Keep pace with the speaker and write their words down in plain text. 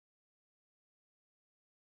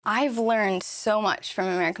I've learned so much from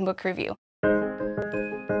American Book Review.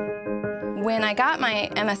 When I got my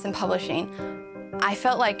MS in publishing, I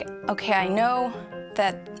felt like, okay, I know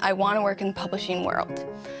that I want to work in the publishing world,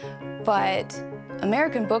 but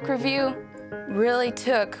American Book Review really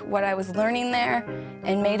took what I was learning there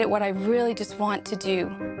and made it what I really just want to do.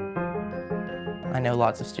 I know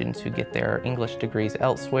lots of students who get their English degrees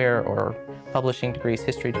elsewhere or publishing degrees,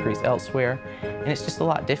 history degrees elsewhere, and it's just a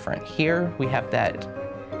lot different. Here we have that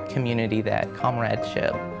community, that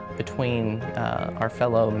comradeship between our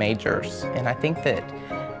fellow majors, and I think that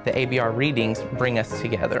the ABR readings bring us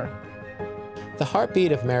together. The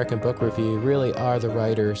heartbeat of American Book Review really are the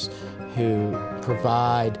writers who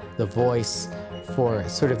provide the voice for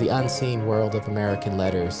sort of the unseen world of American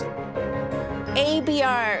letters.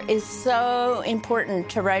 ABR is so important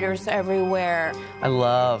to writers everywhere. I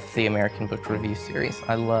love the American Book Review series.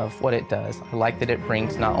 I love what it does. I like that it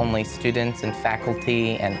brings not only students and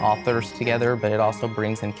faculty and authors together, but it also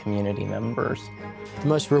brings in community members. The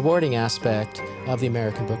most rewarding aspect of the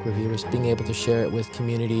American Book Review is being able to share it with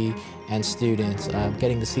community and students,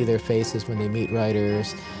 getting to see their faces when they meet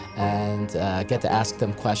writers and get to ask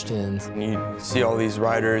them questions. You see all these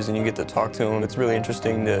writers and you get to talk to them. It's really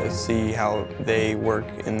interesting to see how they work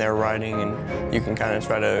in their writing, and you can kind of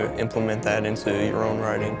try to implement that into your own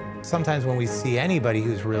writing. Sometimes when we see anybody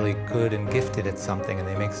who's really good and gifted at something and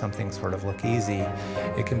they make something sort of look easy,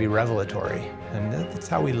 it can be revelatory. And that's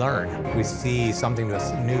how we learn. We see something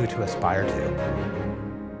new to aspire to.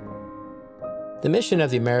 The mission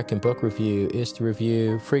of the American Book Review is to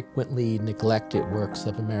review frequently neglected works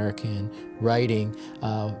of American writing,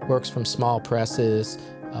 works from small presses,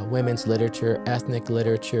 women's literature, ethnic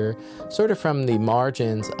literature, sort of from the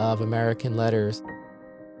margins of American letters.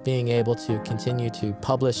 Being able to continue to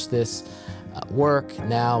publish this work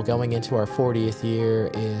now going into our 40th year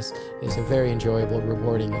is a very enjoyable,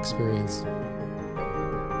 rewarding experience.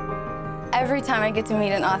 Every time I get to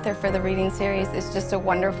meet an author for the reading series, it's just a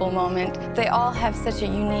wonderful moment. They all have such a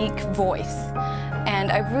unique voice,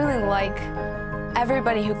 and I really like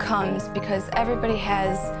everybody who comes because everybody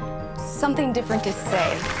has something different to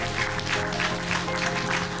say.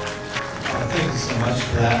 Thank you so much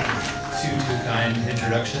for that too kind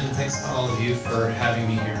introduction. Thanks to all of you for having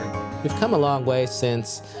me here. We've come a long way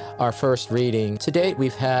since our first reading. To date,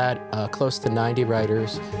 we've had close to 90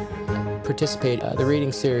 writers participate. The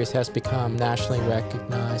reading series has become nationally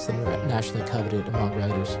recognized and nationally coveted among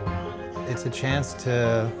writers. It's a chance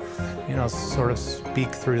to, sort of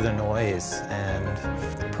speak through the noise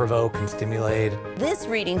and provoke and stimulate. This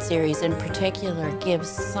reading series in particular gives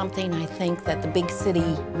something I think that the big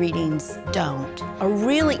city readings don't. A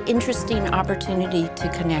really interesting opportunity to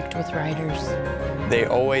connect with writers. They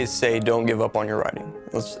always say don't give up on your writing.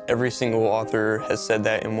 Every single author has said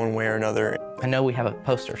that in one way or another. I know we have a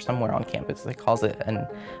poster somewhere on campus that calls it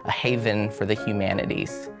a haven for the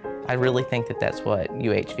humanities. I really think that that's what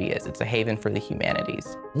UHV is. It's a haven for the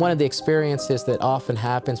humanities. One of the experiences that often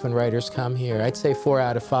happens when writers come here, I'd say 4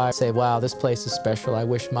 out of 5 say, wow, this place is special. I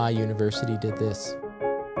wish my university did this.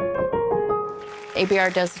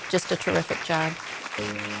 ABR does just a terrific job.